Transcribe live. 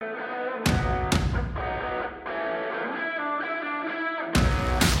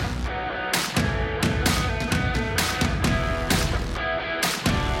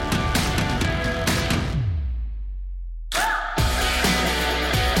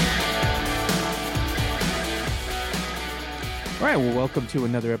All right, well, welcome to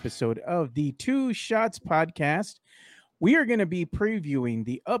another episode of the Two Shots Podcast. We are going to be previewing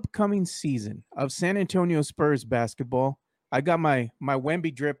the upcoming season of San Antonio Spurs basketball. I got my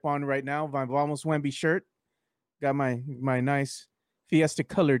Wemby drip on right now, my almost Wemby shirt. Got my nice Fiesta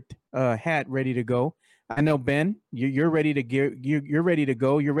colored hat ready to go. I know Ben, you're ready to you're ready to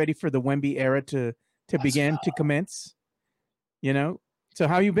go. You're ready for the Wemby era to begin to commence. You know, so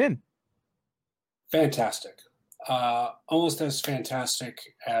how you been? Fantastic. Almost as fantastic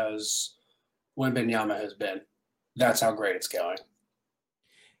as Wembenyama has been. That's how great it's going.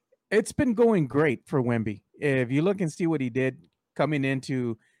 It's been going great for Wemby. If you look and see what he did coming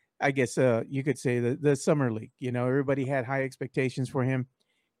into, I guess you could say the summer league. You know, everybody had high expectations for him.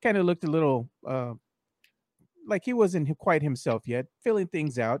 Kind of looked a little like he wasn't quite himself yet, filling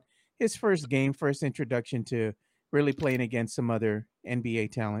things out. His first game, first introduction to really playing against some other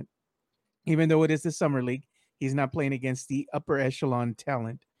NBA talent. Even though it is the summer league, he's not playing against the upper echelon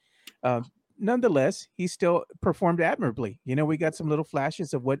talent. Uh, Nonetheless, he still performed admirably. You know, we got some little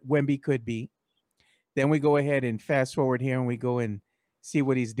flashes of what Wemby could be. Then we go ahead and fast forward here and we go and see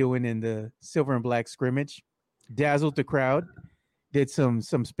what he's doing in the silver and black scrimmage. Dazzled the crowd, did some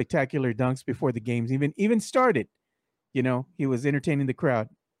spectacular dunks before the games even started. You know, he was entertaining the crowd.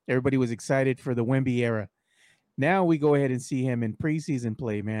 Everybody was excited for the Wemby era. Now we go ahead and see him in preseason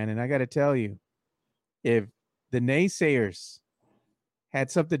play, man. And I got to tell you, if the naysayers had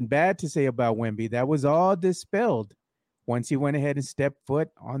something bad to say about Wemby, that was all dispelled once he went ahead and stepped foot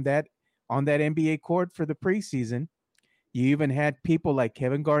on that NBA court for the preseason. You even had people like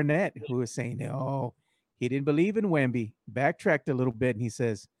Kevin Garnett who was saying, "Oh, he didn't believe in Wemby." Backtracked a little bit, and he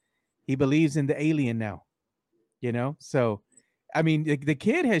says he believes in the alien now. You know, so I mean, the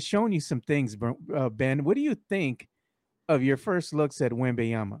kid has shown you some things, Ben. What do you think of your first looks at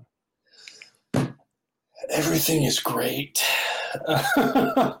Wembenyama? Everything is great.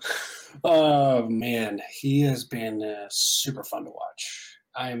 Oh, man. He has been super fun to watch.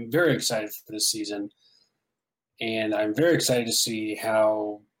 I'm very excited for this season, and I'm very excited to see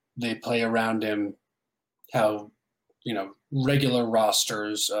how they play around him, how, regular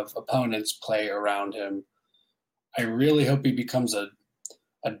rosters of opponents play around him. I really hope he becomes a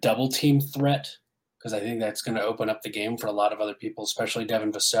double team threat, because I think that's going to open up the game for a lot of other people, especially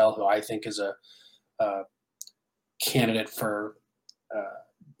Devin Vassell, who I think is a candidate for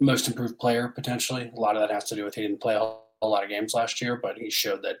most improved player potentially. A lot of that has to do with he didn't play a whole lot of games last year, but he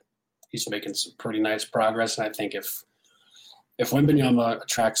showed that he's making some pretty nice progress. And I think if Wembenyama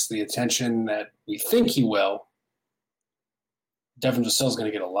attracts the attention that we think he will, Devin Vassell is going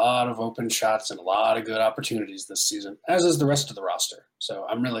to get a lot of open shots and a lot of good opportunities this season, as is the rest of the roster. So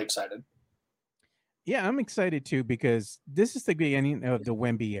I'm really excited. Yeah, I'm excited too because this is the beginning of the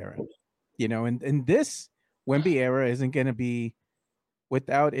Wemby era. You know, and this Wemby era isn't going to be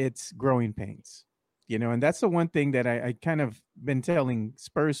without its growing pains. You know, and that's the one thing that I kind of been telling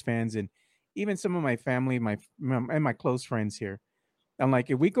Spurs fans and even some of my family, and my close friends here. I'm like,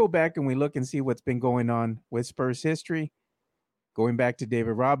 if we go back and we look and see what's been going on with Spurs history, going back to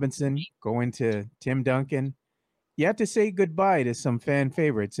David Robinson, going to Tim Duncan, you have to say goodbye to some fan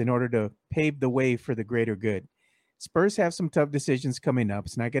favorites in order to pave the way for the greater good. Spurs have some tough decisions coming up.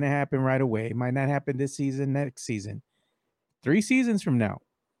 It's not going to happen right away. It might not happen this season, next season. 3 seasons from now,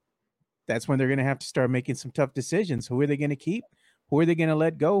 that's when they're going to have to start making some tough decisions. Who are they going to keep? Who are they going to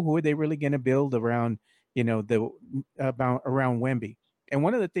let go? Who are they really going to build around, around Wemby? And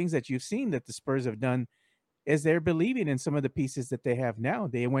one of the things that you've seen that the Spurs have done is they're believing in some of the pieces that they have now.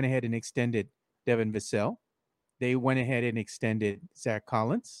 They went ahead and extended Devin Vassell. They went ahead and extended Zach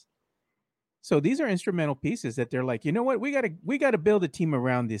Collins. So these are instrumental pieces that they're like, you know what, we gotta build a team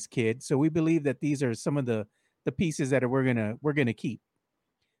around this kid. So we believe that these are some of the pieces that we're gonna keep.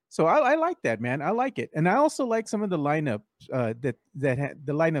 So I like that, man. I like it, and I also like some of the lineups the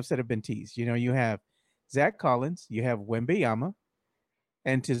lineups that have been teased. You know, you have Zach Collins, you have Wembenyama,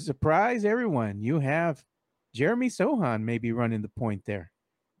 and to surprise everyone, you have Jeremy Sohan maybe running the point there.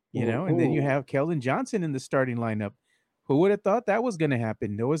 You know, and then you have Keldon Johnson in the starting lineup. Who would have thought that was going to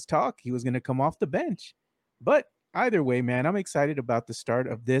happen? There was talk he was going to come off the bench. But either way, man, I'm excited about the start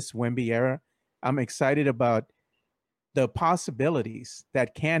of this Wemby era. I'm excited about the possibilities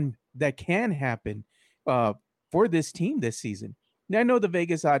that can happen for this team this season. Now, I know the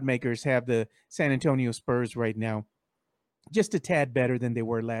Vegas odd makers have the San Antonio Spurs right now just a tad better than they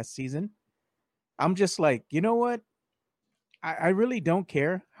were last season. I'm just like, you know what? I really don't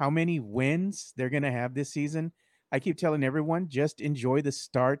care how many wins they're going to have this season. I keep telling everyone, just enjoy the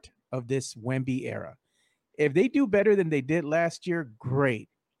start of this Wemby era. If they do better than they did last year, great.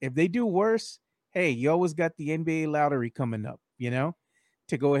 If they do worse, hey, you always got the NBA lottery coming up.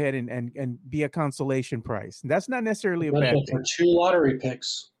 to go ahead and be a consolation prize. And that's not necessarily a bad For thing. 2 lottery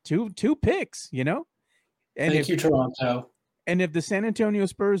picks. Two picks, and Thank you, Toronto. if the San Antonio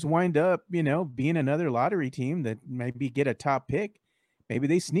Spurs wind up, being another lottery team that maybe get a top pick, maybe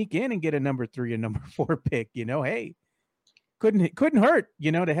they sneak in and get a number 3 and number 4 pick. Hey, couldn't hurt,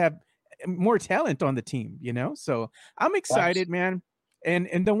 to have more talent on the team. So I'm excited, man.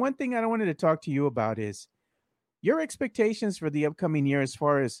 And the one thing I wanted to talk to you about is your expectations for the upcoming year, as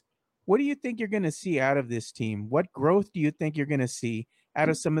far as what do you think you're going to see out of this team? What growth do you think you're going to see out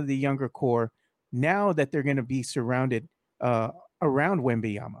of some of the younger core now that they're going to be surrounded uh, around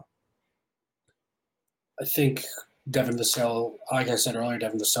Wembyama? I think Devin Vassell, like I said earlier,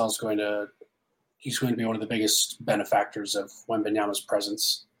 Devin Vassell is he's going to be one of the biggest benefactors of Wembanyama's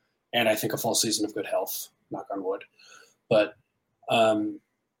presence, and I think a full season of good health, knock on wood. But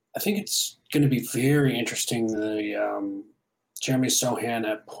I think it's going to be very interesting, the Jeremy Sohan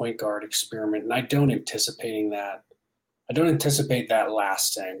at point guard experiment, and I don't anticipate that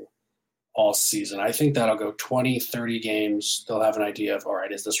lasting all season. I think that'll go 20, 30 games. They'll have an idea of, all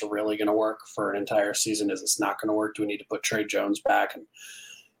right, is this really going to work for an entire season? Is this not going to work? Do we need to put Trey Jones back? And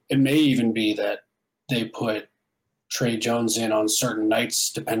it may even be that they put Trey Jones in on certain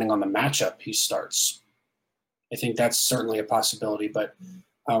nights depending on the matchup he starts. I think that's certainly a possibility, but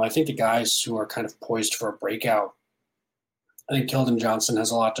I think the guys who are kind of poised for a breakout, I think Keldon Johnson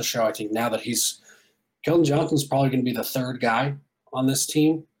has a lot to show. I think now that Keldon Johnson's probably going to be the third guy on this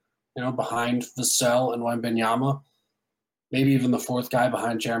team, behind Vassell and Wembanyama, maybe even the fourth guy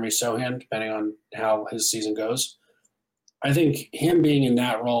behind Jeremy Sohan, depending on how his season goes. I think him being in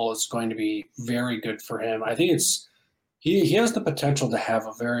that role is going to be very good for him. I think he has the potential to have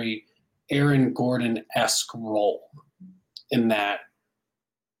a very Aaron Gordon-esque role, in that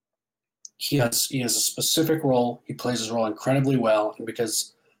he has a specific role. He plays his role incredibly well, and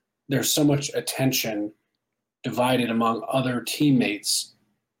because there's so much attention divided among other teammates,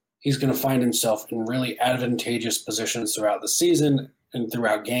 he's going to find himself in really advantageous positions throughout the season and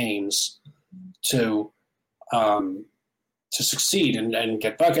throughout games to succeed and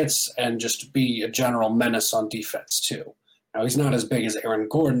get buckets and just be a general menace on defense too. Now, he's not as big as Aaron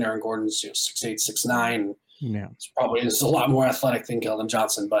Gordon. Aaron Gordon's 6'8", 6'9". Yeah, Is a lot more athletic than Keldon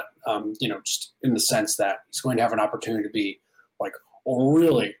Johnson, but just in the sense that he's going to have an opportunity to be like a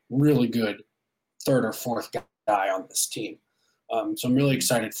really, really good third or fourth guy on this team. So I'm really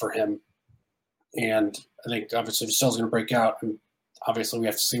excited for him, and I think obviously Vassell's going to break out. And obviously, we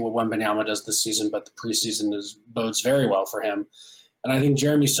have to see what Wembanyama does this season, but the preseason bodes very well for him. And I think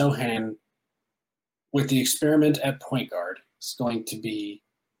Jeremy Sohan, with the experiment at point guard, is going to be.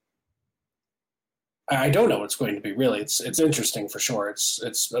 I don't know what it's going to be, really. It's interesting for sure.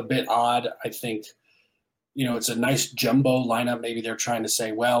 It's a bit odd. I think, it's a nice jumbo lineup. Maybe they're trying to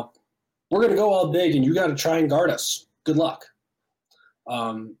say, well, we're going to go all big, and you got to try and guard us. Good luck.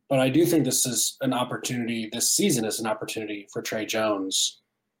 But I do think this is an opportunity. This season is an opportunity for Trey Jones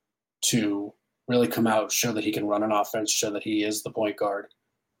to really come out, show that he can run an offense, show that he is the point guard,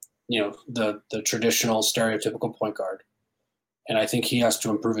 the traditional stereotypical point guard. And I think he has to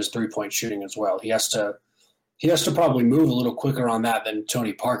improve his 3-point shooting as well. He has to probably move a little quicker on that than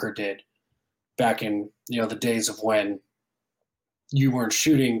Tony Parker did back in the days of when teams weren't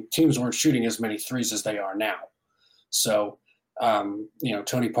shooting as many threes as they are now. So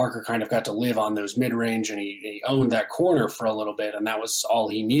Tony Parker kind of got to live on those mid-range, and he owned that corner for a little bit, and that was all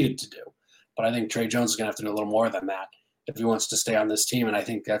he needed to do. But I think Trey Jones is going to have to do a little more than that if he wants to stay on this team, and I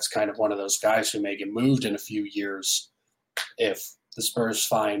think that's kind of one of those guys who may get moved in a few years if the Spurs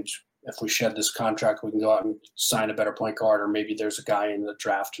find, if we shed this contract, we can go out and sign a better point guard, or maybe there's a guy in the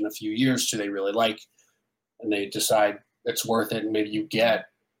draft in a few years who they really like, and they decide it's worth it, and maybe you get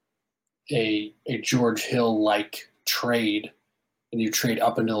a George Hill-like trade, and you trade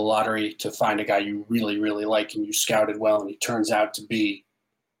up into the lottery to find a guy you really, really like, and you scouted well, and he turns out to be,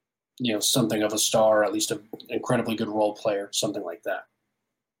 something of a star, or at least an incredibly good role player, something like that.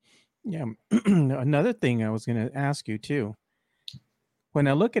 Yeah. Another thing I was going to ask you too, when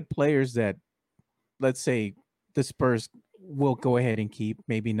I look at players that, let's say, the Spurs will go ahead and keep,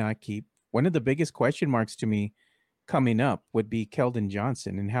 maybe not keep, one of the biggest question marks to me coming up would be Keldon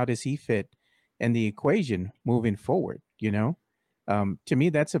Johnson, and how does he fit in the equation moving forward? To me,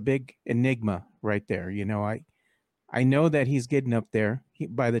 that's a big enigma right there. I know that he's getting up there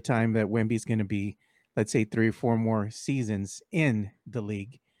by the time that Wemby's going to be, let's say, 3 or 4 more seasons in the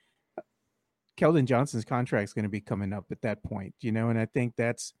league. Keldon Johnson's contract is going to be coming up at that point, and I think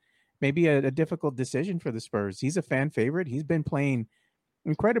that's maybe a difficult decision for the Spurs. He's a fan favorite. He's been playing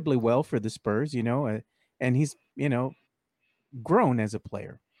incredibly well for the Spurs, and he's, grown as a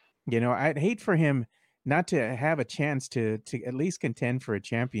player. I'd hate for him not to have a chance to at least contend for a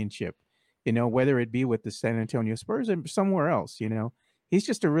championship. Whether it be with the San Antonio Spurs or somewhere else. He's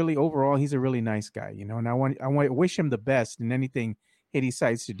just a really overall. He's a really nice guy. And I want wish him the best in anything he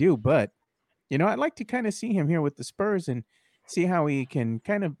decides to do. But I'd like to kind of see him here with the Spurs and see how he can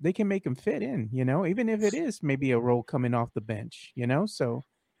they can make him fit in. Even if it is maybe a role coming off the bench. So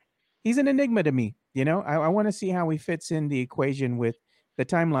he's an enigma to me. I want to see how he fits in the equation with the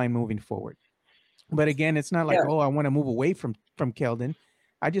timeline moving forward. But again, it's not like, Yeah, oh, I want to move away from Keldon.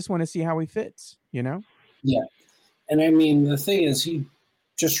 I just want to see how he fits. yeah. And I mean, the thing is, he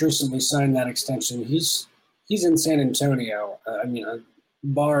just recently signed that extension. He's in San Antonio.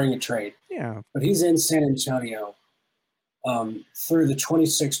 Barring a trade, Yeah. but he's in San Antonio through the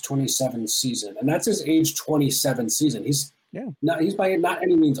 26-27 season, and that's his age 27 season. Yeah. He's by not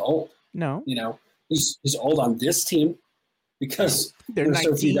any means old. No. He's old on this team because They're there are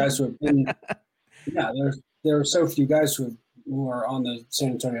so few 19. guys who have been. Yeah, there are so few guys who are on the San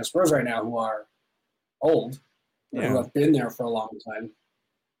Antonio Spurs right now who are old or who Yeah. have been there for a long time.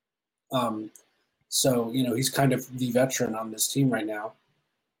 So he's kind of the veteran on this team right now,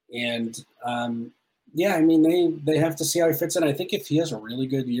 and yeah, I mean they have to see how he fits in. I think if he has a really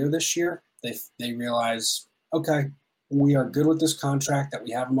good year this year, they realize, okay, we are good with this contract that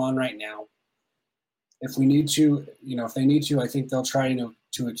we have him on right now. If we need to, if they need to, I think they'll try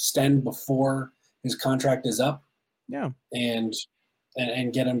to extend before his contract is up. Yeah. And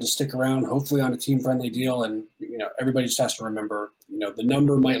get him to stick around, hopefully on a team friendly deal. And everybody just has to remember, the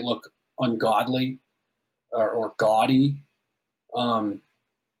number might look ungodly or gaudy,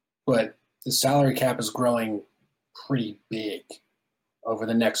 but the salary cap is growing pretty big over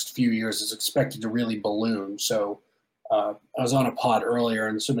the next few years. It's expected to really balloon. So I was on a pod earlier,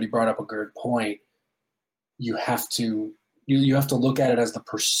 and somebody brought up a good point. You have to look at it as the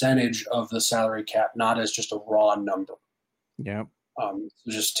percentage of the salary cap, not as just a raw number. Yeah. So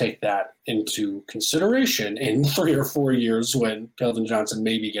just take that into consideration in 3 or 4 years when Keldon Johnson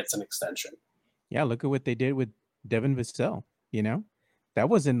maybe gets an extension. Yeah. Look at what they did with Devin Vassell. That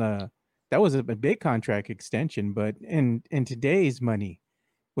wasn't that was a big contract extension, but in today's money,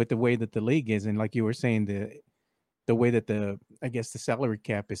 with the way that the league is, and like you were saying, the way that I guess the salary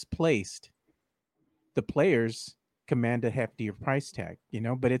cap is placed, the players command a heftier price tag.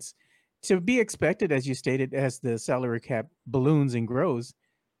 But it's to be expected, as you stated, as the salary cap balloons and grows,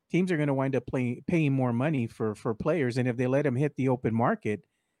 teams are going to wind up paying more money for players, and if they let them hit the open market,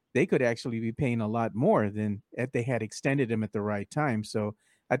 they could actually be paying a lot more than if they had extended them at the right time. So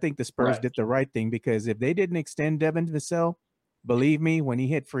I think the Spurs Right. did the right thing, because if they didn't extend Devin Vassell, believe me, when he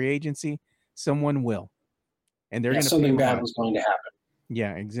hit free agency, someone will, and they're Yeah, going to pay something him a bad lot. was going to happen.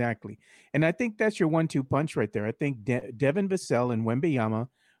 Yeah, exactly. And I think that's your 1-2 punch right there. I think Devin Vassell and Wemby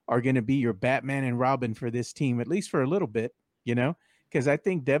are going to be your Batman and Robin for this team, at least for a little bit, because I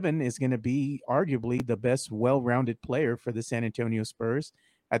think Devin is going to be arguably the best well-rounded player for the San Antonio Spurs.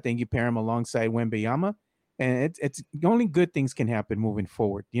 I think you pair him alongside Wemby, and it's only good things can happen moving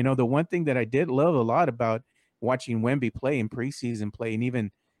forward. The one thing that I did love a lot about watching Wemby play in preseason play, and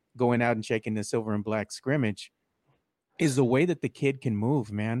even going out and checking the silver and black scrimmage, is the way that the kid can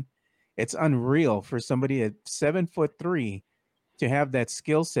move, man. It's unreal for somebody at 7'3" to have that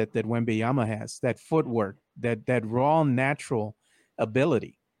skill set that Wembanyama has, that footwork, that raw natural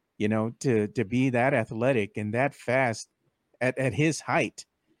ability, to be that athletic and that fast at his height.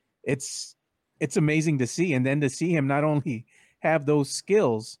 It's it's amazing to see. And then to see him not only have those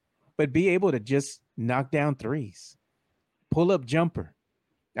skills, but be able to just knock down threes, pull up jumper.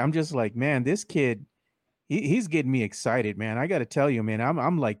 I'm just like, man, this kid, he's getting me excited, man. I got to tell you, man,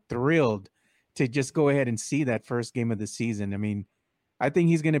 I'm like thrilled to just go ahead and see that first game of the season. I mean, I think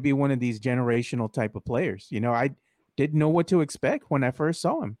he's going to be one of these generational type of players. I didn't know what to expect when I first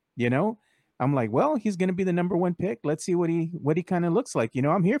saw him. I'm like, well, he's going to be the number one pick. Let's see what he kind of looks like.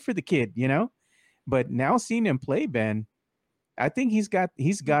 I'm here for the kid. But now seeing him play, Ben, I think he's got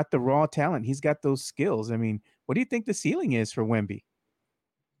the raw talent. He's got those skills. I mean, what do you think the ceiling is for Wemby?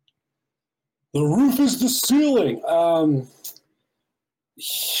 The roof is the ceiling.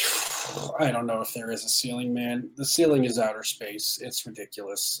 I don't know if there is a ceiling, man. The ceiling is outer space. It's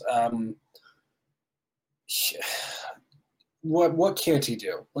ridiculous. What can't he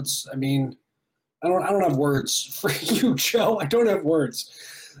do? I don't have words for you, Joe. I don't have words.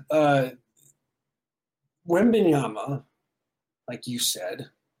 Wembenyama, like you said,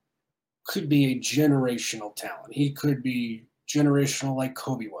 could be a generational talent. He could be generational like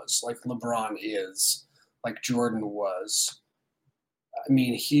Kobe was, like LeBron is, like Jordan was. I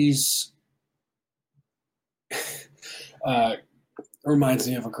mean, he's Uh, reminds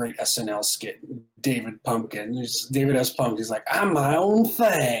me of a great SNL skit. David Pumpkin. David S. Pumpkin. He's like, I'm my own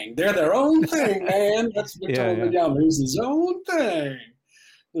thing. They're their own thing, man. That's Victor Yeah, yeah. Wembanyama. He's his own thing.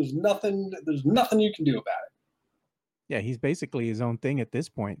 There's nothing you can do about it. Yeah, he's basically his own thing at this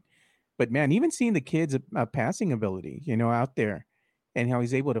point. But man, even seeing the kids' passing ability, out there, and how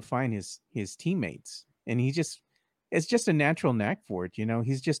he's able to find his teammates, and it's just a natural knack for it.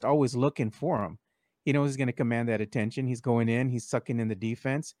 He's just always looking for them. He knows he's going to command that attention. He's going in, he's sucking in the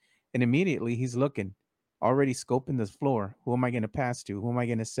defense, and immediately he's looking, already scoping the floor. Who am I going to pass to? Who am I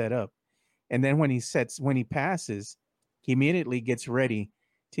going to set up? And then when he passes, he immediately gets ready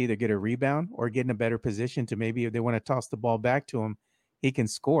to either get a rebound or get in a better position to maybe if they want to toss the ball back to him, he can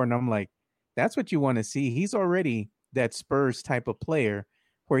score. And I'm like, that's what you want to see. He's already that Spurs type of player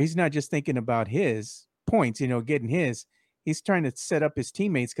where he's not just thinking about his points, getting his. He's trying to set up his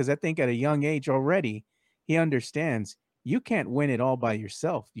teammates because I think at a young age already, he understands you can't win it all by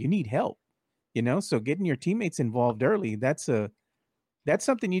yourself. You need help, So getting your teammates involved early, that's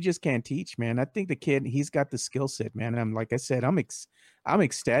something you just can't teach, man. I think the kid, he's got the skill set, man. I'm like I said, I'm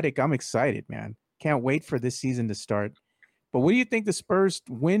ecstatic. I'm excited, man. Can't wait for this season to start. But what do you think the Spurs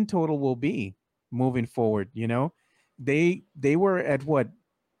win total will be moving forward? They were at what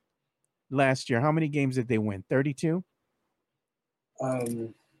last year? How many games did they win? 32? I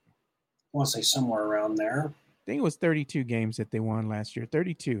want to say somewhere around there. I think it was 32 games that they won last year.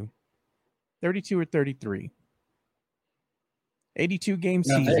 32. 32 or 33. 82 game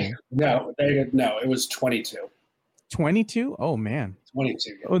season. No, it was 22. 22? Oh man. 22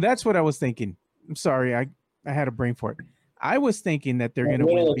 games. Oh, that's what I was thinking. I'm sorry. I had a brain for it. I was thinking that they're going to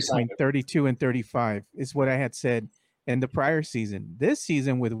win between 32 and 35 is what I had said in the prior season. This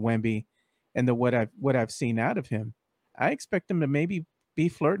season with Wemby and what I've seen out of him, I expect them to maybe be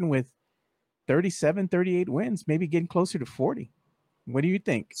flirting with 37, 38 wins, maybe getting closer to 40. What do you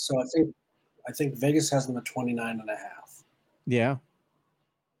think? So I think Vegas has them at 29 and a half. Yeah.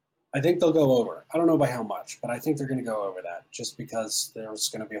 I think they'll go over. I don't know by how much, but I think they're going to go over that just because there's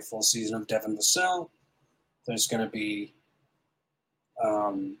going to be a full season of Devin Vassell. There's going to be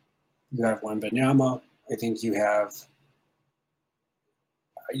you have Wembanyama. I think you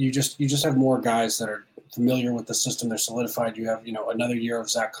just have more guys that are familiar with the system. They're solidified. You have another year of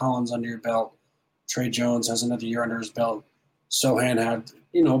Zach Collins under your belt. Trey Jones has another year under his belt. Sohan had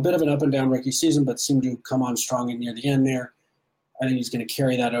a bit of an up and down rookie season, but seemed to come on strong near the end there. I think he's going to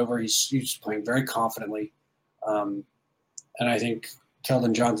carry that over. He's playing very confidently, and I think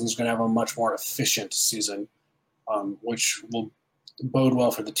Keldon Johnson's going to have a much more efficient season, which will bode well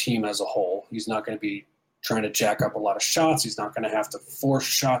for the team as a whole. He's not going to be trying to jack up a lot of shots. He's not going to have to force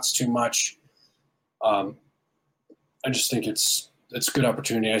shots too much. I just think it's a good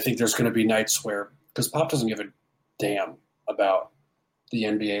opportunity. I think there's going to be nights where, because Pop doesn't give a damn about the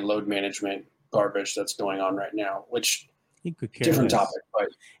NBA load management garbage that's going on right now, which he could care different less. topic. But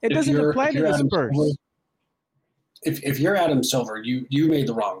it doesn't apply to the Spurs. Silver, if you're Adam Silver, you made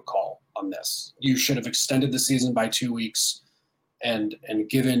the wrong call on this. You should have extended the season by 2 weeks and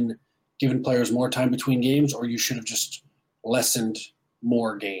given players more time between games, or you should have just lessened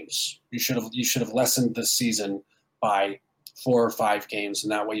more games. You should have lessened the season by 4 or 5 games,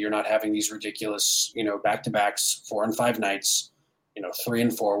 and that way you're not having these ridiculous, back-to-backs, 4 and 5 nights, 3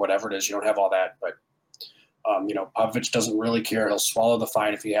 and 4, whatever it is. You don't have all that, but Popovich doesn't really care. He'll swallow the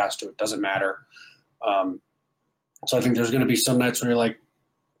fine if he has to. It doesn't matter. So I think there's going to be some nights where you're like,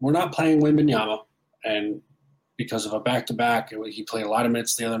 we're not playing Wembanyama, and because of a back-to-back, he played a lot of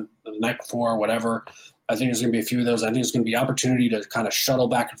minutes the night before, whatever. I think there's going to be a few of those. I think there's going to be opportunity to kind of shuttle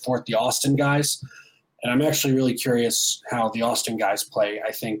back and forth the Austin guys. And I'm actually really curious how the Austin guys play.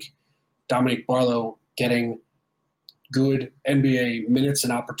 I think Dominic Barlow getting good NBA minutes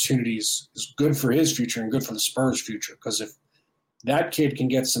and opportunities is good for his future and good for the Spurs' future. Because if that kid can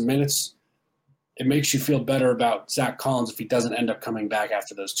get some minutes, it makes you feel better about Zach Collins if he doesn't end up coming back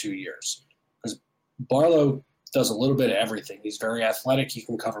after those 2 years. Because Barlow does a little bit of everything. He's very athletic. He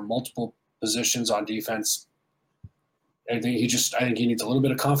can cover multiple positions on defense. I think he needs a little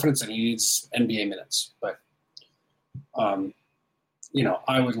bit of confidence and he needs NBA minutes. But,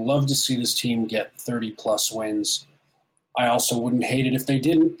 I would love to see this team get 30-plus wins. I also wouldn't hate it if they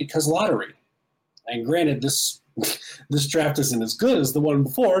didn't because lottery. And granted, this draft isn't as good as the one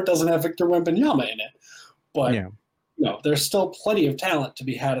before. It doesn't have Victor Wembanyama in it. But, there's still plenty of talent to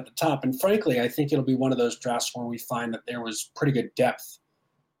be had at the top. And frankly, I think it'll be one of those drafts where we find that there was pretty good depth.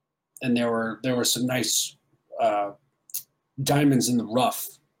 And there were some nice diamonds in the rough,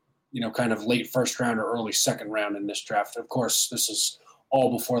 kind of late first round or early second round in this draft. Of course, this is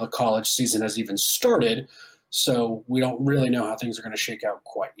all before the college season has even started. So we don't really know how things are going to shake out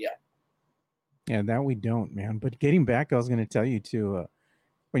quite yet. Yeah, that we don't, man. But getting back, I was going to tell you too,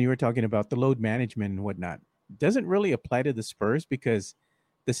 when you were talking about the load management and whatnot, it doesn't really apply to the Spurs because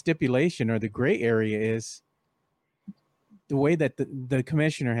the stipulation or the gray area is the way that the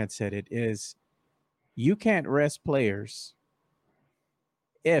commissioner had said it is you can't rest players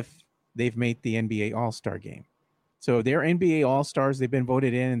if they've made the NBA All Star game. So they're NBA All Stars, they've been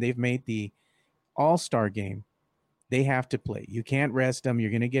voted in and they've made the All Star game. They have to play. You can't rest them. You're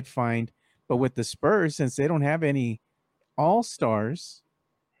going to get fined. But with the Spurs, since they don't have any All Stars,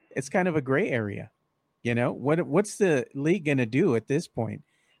 it's kind of a gray area. You know, what's the league going to do at this point?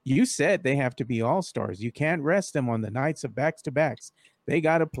 You said they have to be All Stars. You can't rest them on the nights of backs to backs. They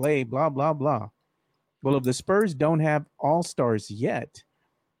got to play, blah, blah, blah. Well, if the Spurs don't have All Stars yet,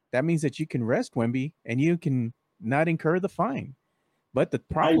 that means that you can rest Wemby and you can not incur the fine. But the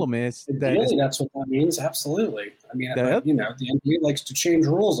problem is that Ideally, that's what that means. Absolutely. I mean, but the, the NBA likes to change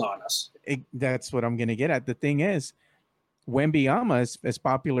rules on us. that's what I'm going to get at. The thing is, Wembyama, as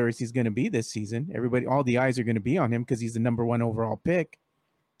popular as he's going to be this season, all the eyes are going to be on him because he's the number one overall pick.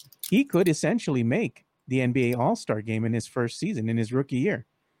 He could essentially make the NBA All-Star game in his first season, in his rookie year.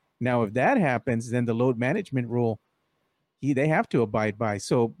 Now, if that happens, then the load management rule, they have to abide by.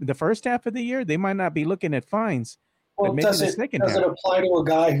 So the first half of the year, they might not be looking at fines, but Well, maybe the second half. does it apply to a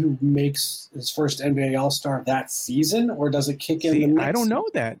guy who makes his first NBA All Star that season, or does it kick in See, the next? I don't know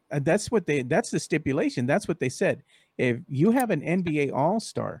that. That's the stipulation. That's what they said. If you have an NBA All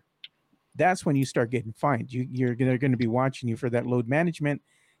Star, that's when you start getting fined. They're going to be watching you for that load management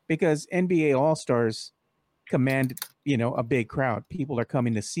because NBA All Stars command a big crowd. People are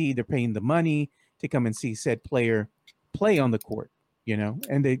coming to see. They're paying the money to come and see said player play on the court.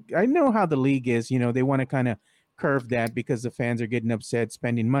 And I know how the league is. They want to kind of curve that because the fans are getting upset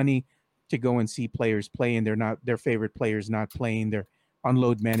spending money to go and see players play, and their favorite players not playing. They're on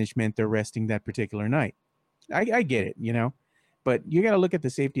load management. They're resting that particular night. I get it. But you got to look at the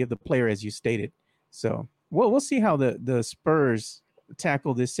safety of the player, as you stated. So we'll see how the Spurs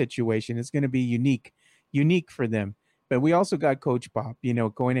tackle this situation. It's going to be unique for them. But we also got Coach Pop,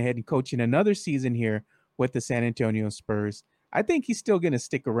 going ahead and coaching another season here with the San Antonio Spurs. I think he's still going to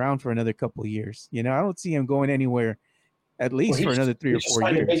stick around for another couple of years. I don't see him going anywhere at least for another 3 or 4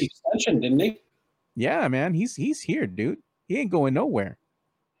 signed years. a big extension, didn't he? Yeah, man, he's here, dude. He ain't going nowhere.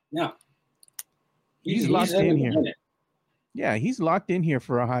 Yeah, he's locked in here. Yeah, he's locked in here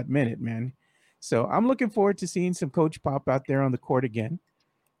for a hot minute, man. So I'm looking forward to seeing some Coach Pop out there on the court again.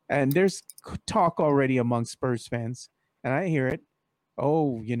 And there's talk already among Spurs fans, and I hear it.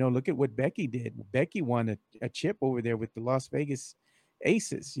 Oh, look at what Becky did. Becky won a chip over there with the Las Vegas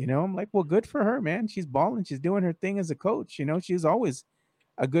Aces. I'm like, well, good for her, man. She's balling. She's doing her thing as a coach. She's always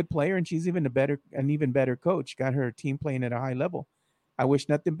a good player, and she's an even better coach. Got her team playing at a high level. I wish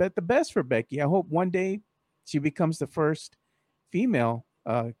nothing but the best for Becky. I hope one day she becomes the first female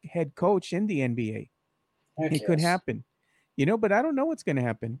head coach in the NBA. It could happen, but I don't know what's going to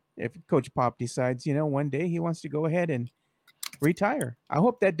happen if Coach Pop decides, one day he wants to go ahead and retire. I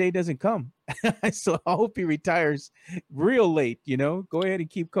hope that day doesn't come. So I hope he retires real late, go ahead and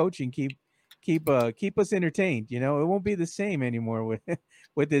keep coaching, keep us entertained. It won't be the same anymore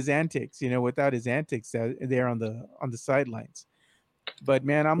with his antics, without his antics there on the sidelines. But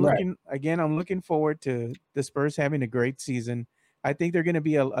man, I'm looking forward to the Spurs having a great season. I think they're going to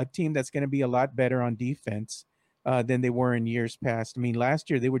be a team that's going to be a lot better on defense than they were in years past. I mean,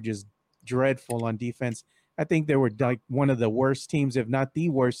 last year they were just dreadful on defense. I think they were like one of the worst teams, if not the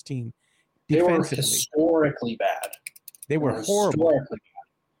worst team, defensively. They were historically bad. They were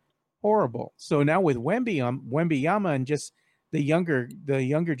horrible. So now with Wembyama and just the younger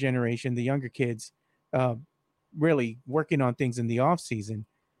generation, the younger kids, really working on things in the off season,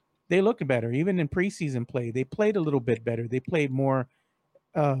 they look better. Even in preseason play, they played a little bit better. They played more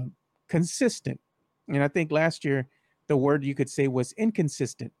consistent. And I think last year the word you could say was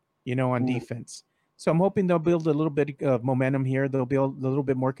inconsistent, on defense. So I'm hoping they'll build a little bit of momentum here. They'll build a little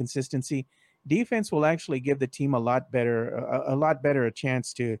bit more consistency. Defense will actually give the team a lot better a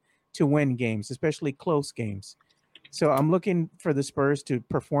chance to win games, especially close games. So I'm looking for the Spurs to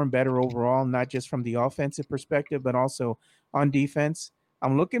perform better overall, not just from the offensive perspective, but also on defense.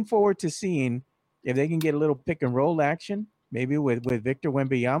 I'm looking forward to seeing if they can get a little pick and roll action, maybe with Victor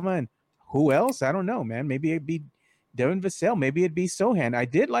Wembanyama and who else? I don't know, man. Maybe it'd be Devin Vassell. Maybe it'd be Sohan. I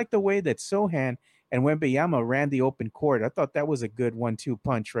did like the way that Sohan and Wembanyama ran the open court. I thought that was a good 1-2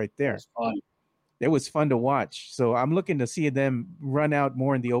 punch right there. It was fun to watch. So I'm looking to see them run out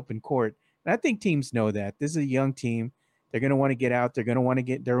more in the open court. And I think teams know that. This is a young team. They're going to want to get out. They're going to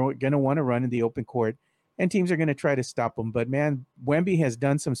want to run in the open court. and teams are going to try to stop him. But man, Wemby has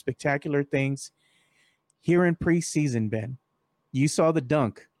done some spectacular things here in preseason, Ben. You saw the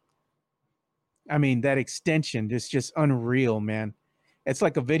dunk. I mean, that extension is just unreal, man. It's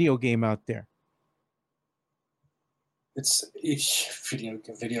like a video game out there. It's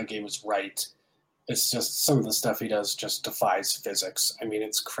video game is right. It's just some of the stuff he does just defies physics. I mean,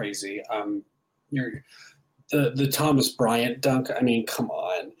 it's crazy. You're the Thomas Bryant dunk. I mean, come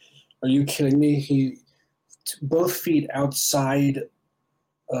on, are you kidding me? He both feet of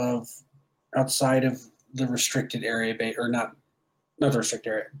outside of the restricted area, or not the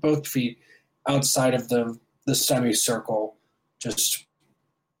restricted area. Both feet outside of the semicircle, just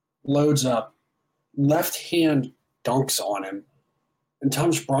loads up, left hand dunks on him, and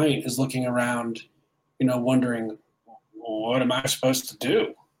Thomas Bryant is looking around, wondering, what am I supposed to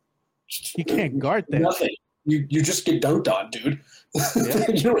do? You can't guard that. Nothing. You just get dunked on, dude.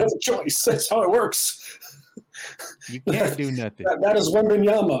 Yeah. You don't have a choice. That's how it works. You can't do nothing. That is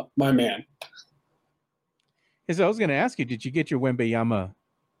Wembenyama, my man. So I was going to ask you, did you get your Wembenyama,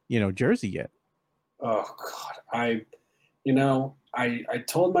 jersey yet? Oh God, I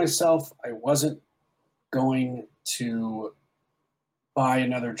told myself I wasn't going to buy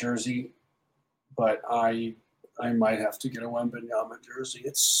another jersey, but I might have to get a Wembenyama jersey.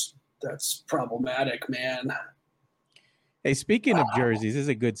 That's problematic, man. Hey, speaking of jerseys, this is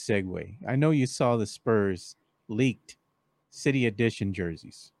a good segue. I know you saw the Spurs leaked City Edition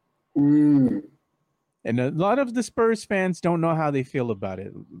jerseys. Mm. And a lot of the Spurs fans don't know how they feel about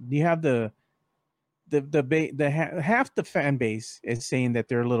it. You have half the fan base is saying that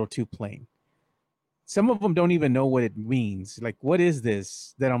they're a little too plain. Some of them don't even know what it means. Like, what is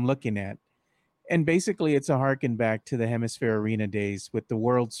this that I'm looking at? And basically, it's a harken back to the Hemisphere Arena days with the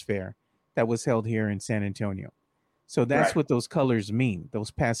World's Fair that was held here in San Antonio. So that's Right. what those colors mean.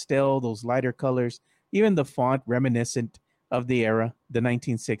 Those pastel, those lighter colors, even the font reminiscent of the era, the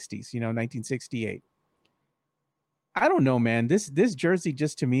 1960s, 1968. I don't know, man. This jersey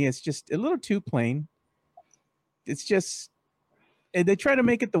just to me is just a little too plain. It's just they try to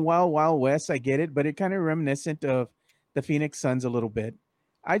make it the Wild Wild West. I get it, but it kind of reminiscent of the Phoenix Suns a little bit.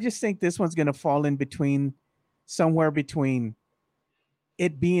 I just think this one's going to fall in between, somewhere between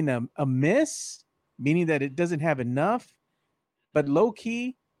it being a miss, meaning that it doesn't have enough, but low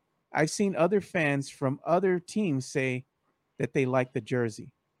key, I've seen other fans from other teams say that they like the jersey.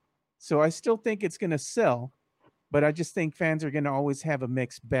 So I still think it's going to sell, but I just think fans are going to always have a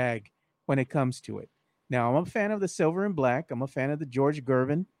mixed bag when it comes to it. Now, I'm a fan of the silver and black. I'm a fan of the George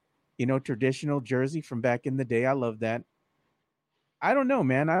Gervin, traditional jersey from back in the day. I love that. I don't know,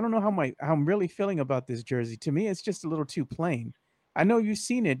 man. I don't know how I'm really feeling about this jersey. To me, it's just a little too plain. I know you've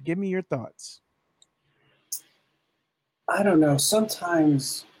seen it. Give me your thoughts. I don't know.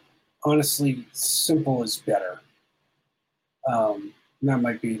 Sometimes, honestly, simple is better. That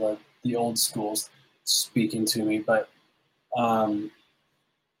might be like the old schools speaking to me, but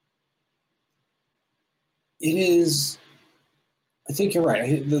it is. I think you're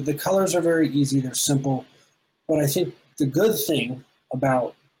right. The colors are very easy. They're simple, but I think the good thing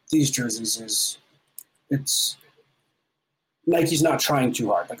about these jerseys is it's Nike's not trying too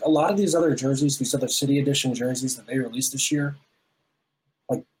hard. Like a lot of these other jerseys, these other City Edition jerseys that they released this year,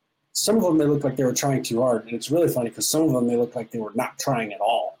 like some of them they look like they were trying too hard, and it's really funny because some of them they look like they were not trying at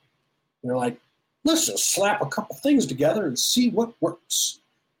all. They're like, let's just slap a couple things together and see what works,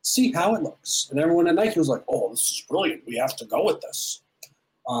 see how it looks. And everyone at Nike was like, oh, this is brilliant. We have to go with this.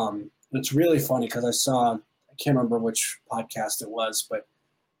 It's really funny because I can't remember which podcast it was, but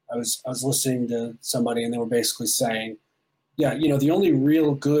I was listening to somebody and they were basically saying, yeah, the only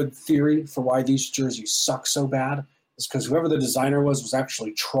real good theory for why these jerseys suck so bad is because whoever the designer was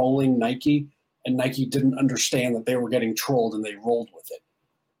actually trolling Nike, and Nike didn't understand that they were getting trolled and they rolled with it.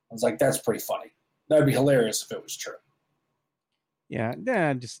 I was like, that's pretty funny. That'd be hilarious if it was true. Yeah,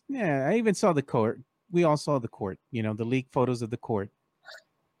 I even saw the court. We all saw the court, the leaked photos of the court.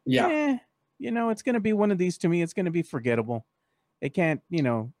 Yeah. It's going to be one of these to me. It's going to be forgettable. They can't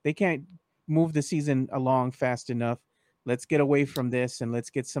move the season along fast enough. Let's get away from this and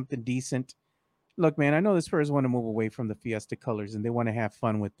let's get something decent. Look, man, I know the Spurs want to move away from the Fiesta colors and they want to have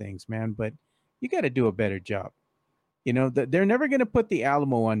fun with things, man, but you got to do a better job. They're never going to put the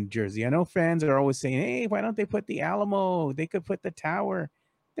Alamo on jersey. I know fans are always saying, hey, why don't they put the Alamo? They could put the tower.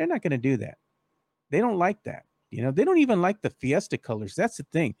 They're not going to do that. They don't like that. They don't even like the Fiesta colors. That's the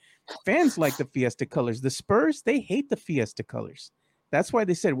thing. Fans like the Fiesta colors. The Spurs, they hate the Fiesta colors. That's why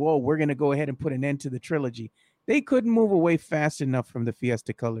they said, well, we're going to go ahead and put an end to the trilogy. They couldn't move away fast enough from the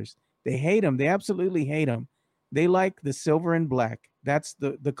Fiesta colors. They hate them. They absolutely hate them. They like the silver and black. That's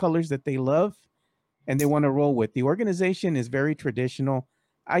the colors that they love. and they want to roll with. The organization is very traditional.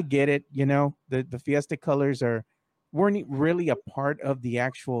 I get it. The Fiesta colors weren't really a part of the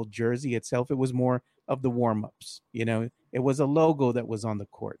actual jersey itself. It was more of the warm ups. It was a logo that was on the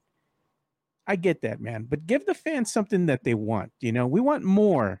court. I get that, man. But give the fans something that they want. We want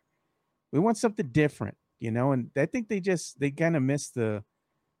more. We want something different. And I think they kind of missed the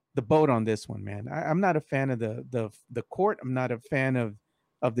boat on this one, man. I'm not a fan of the court. I'm not a fan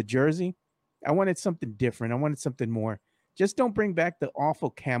of the jersey. I wanted something different. I wanted something more. Just don't bring back the awful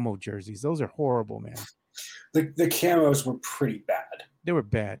camo jerseys. Those are horrible, man. The camos were pretty bad. They were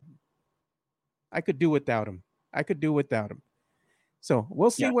bad. I could do without them. So we'll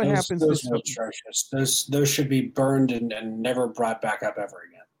see what happens. Those were atrocious. Those should be burned and never brought back up ever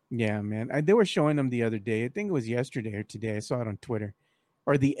again. Yeah, man. They were showing them the other day. I think it was yesterday or today. I saw it on Twitter.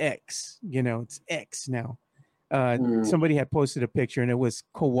 Or the X, it's X now. Somebody had posted a picture, and it was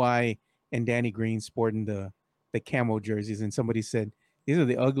Kawhi and Danny Green sporting the camo jerseys, and somebody said these are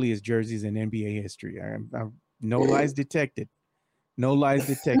the ugliest jerseys in NBA history. No lies detected. No lies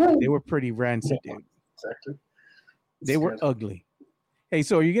detected. They were pretty rancid, dude. Exactly. They were ugly. Hey,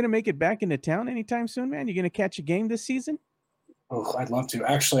 so are you gonna make it back into town anytime soon, man? You gonna catch a game this season? Oh, I'd love to.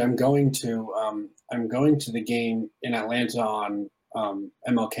 Actually, I'm going to the game in Atlanta on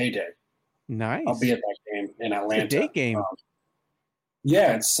MLK Day. Nice. I'll be at that game in Atlanta. It's a day game.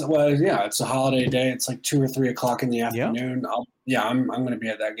 It's a holiday day. It's like 2 or 3 o'clock in the afternoon. Yep. I'm going to be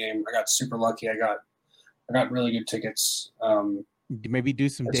at that game. I got super lucky. I got really good tickets. Maybe do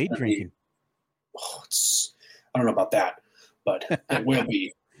some day drinking. I don't know about that, but it will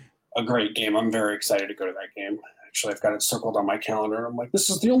be a great game. I'm very excited to go to that game. Actually, I've got it circled on my calendar. I'm like, this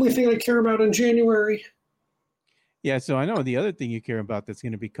is the only thing I care about in January. Yeah, so I know the other thing you care about that's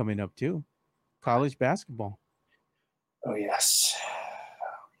going to be coming up too, college basketball. Oh, yes.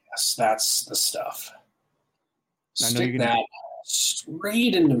 That's the stuff. Stick that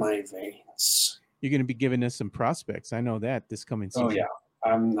straight into my veins. You're going to be giving us some prospects. I know that this coming season. Oh, yeah.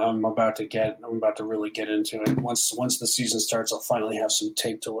 I'm about to really get into it. Once the season starts, I'll finally have some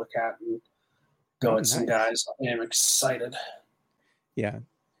tape to look at and go at some guys. I am excited. Yeah.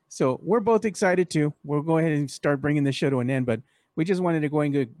 So we're both excited too. We'll go ahead and start bringing the show to an end, but we just wanted to go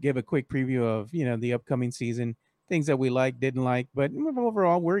and give a quick preview of, the upcoming season, things that we liked, didn't like, but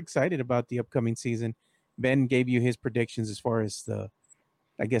overall we're excited about the upcoming season. Ben gave you his predictions as far as the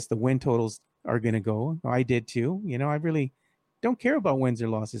win totals are going to go. I did too. I really don't care about wins or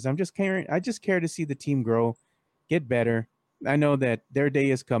losses. I just care to see the team grow, get better. I know that their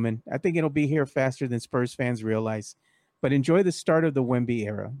day is coming. I think it'll be here faster than Spurs fans realize. But enjoy the start of the Wemby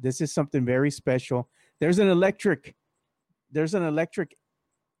era. This is something very special. There's an electric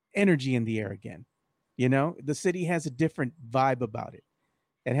energy in the air again. The city has a different vibe about it.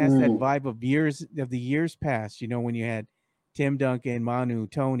 It has that vibe of the years past, when you had Tim Duncan, Manu,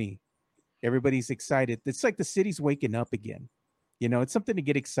 Tony. Everybody's excited. It's like the city's waking up again. It's something to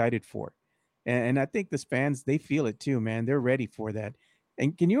get excited for. And I think the fans, they feel it too, man. They're ready for that.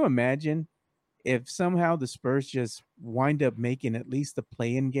 And can you imagine if somehow the Spurs just wind up making at least the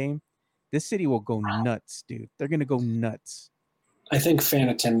play-in game? This city will go nuts, dude. They're going to go nuts. I think fan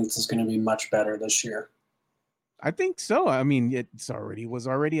attendance is going to be much better this year. I think so. I mean, it was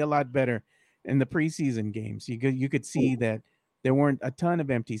already a lot better in the preseason games. You could see that there weren't a ton of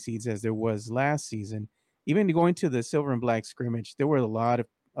empty seats as there was last season. Even going to the silver and black scrimmage, there were a lot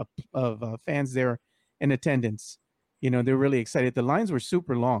of fans there in attendance. They're really excited. The lines were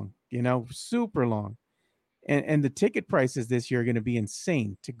super long, super long. And the ticket prices this year are going to be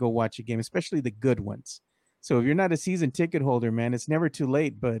insane to go watch a game, especially the good ones. So if you're not a season ticket holder, man, it's never too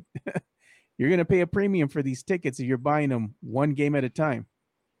late, but you're going to pay a premium for these tickets if you're buying them one game at a time.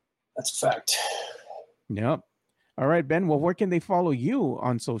 That's a fact. Yep. All right, Ben. Well, where can they follow you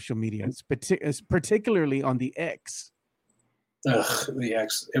on social media, particularly on the X? The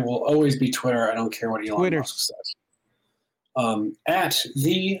X. It will always be Twitter. I don't care what Elon Musk says. At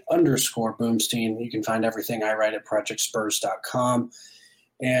 @the_Boomstein. You can find everything I write at projectspurs.com.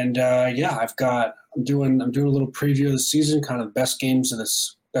 And I'm doing a little preview of the season, kind of best games of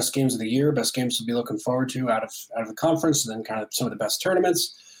the year, best games to be looking forward to out of the conference, and then kind of some of the best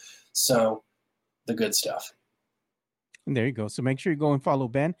tournaments. So the good stuff. And there you go. So make sure you go and follow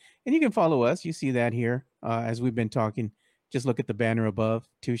Ben, and you can follow us. You see that here as we've been talking. Just look at the banner above,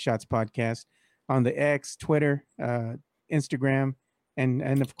 Two Shots Podcast on the X, Twitter, Instagram,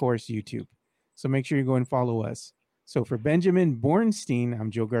 and of course YouTube. So make sure you go and follow us. So for Benjamin Bornstein, I'm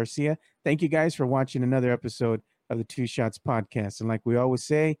Joe Garcia. Thank you guys for watching another episode of the Two Shots Podcast. And like we always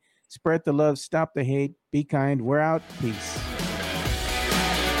say, spread the love, stop the hate, be kind. We're out. Peace.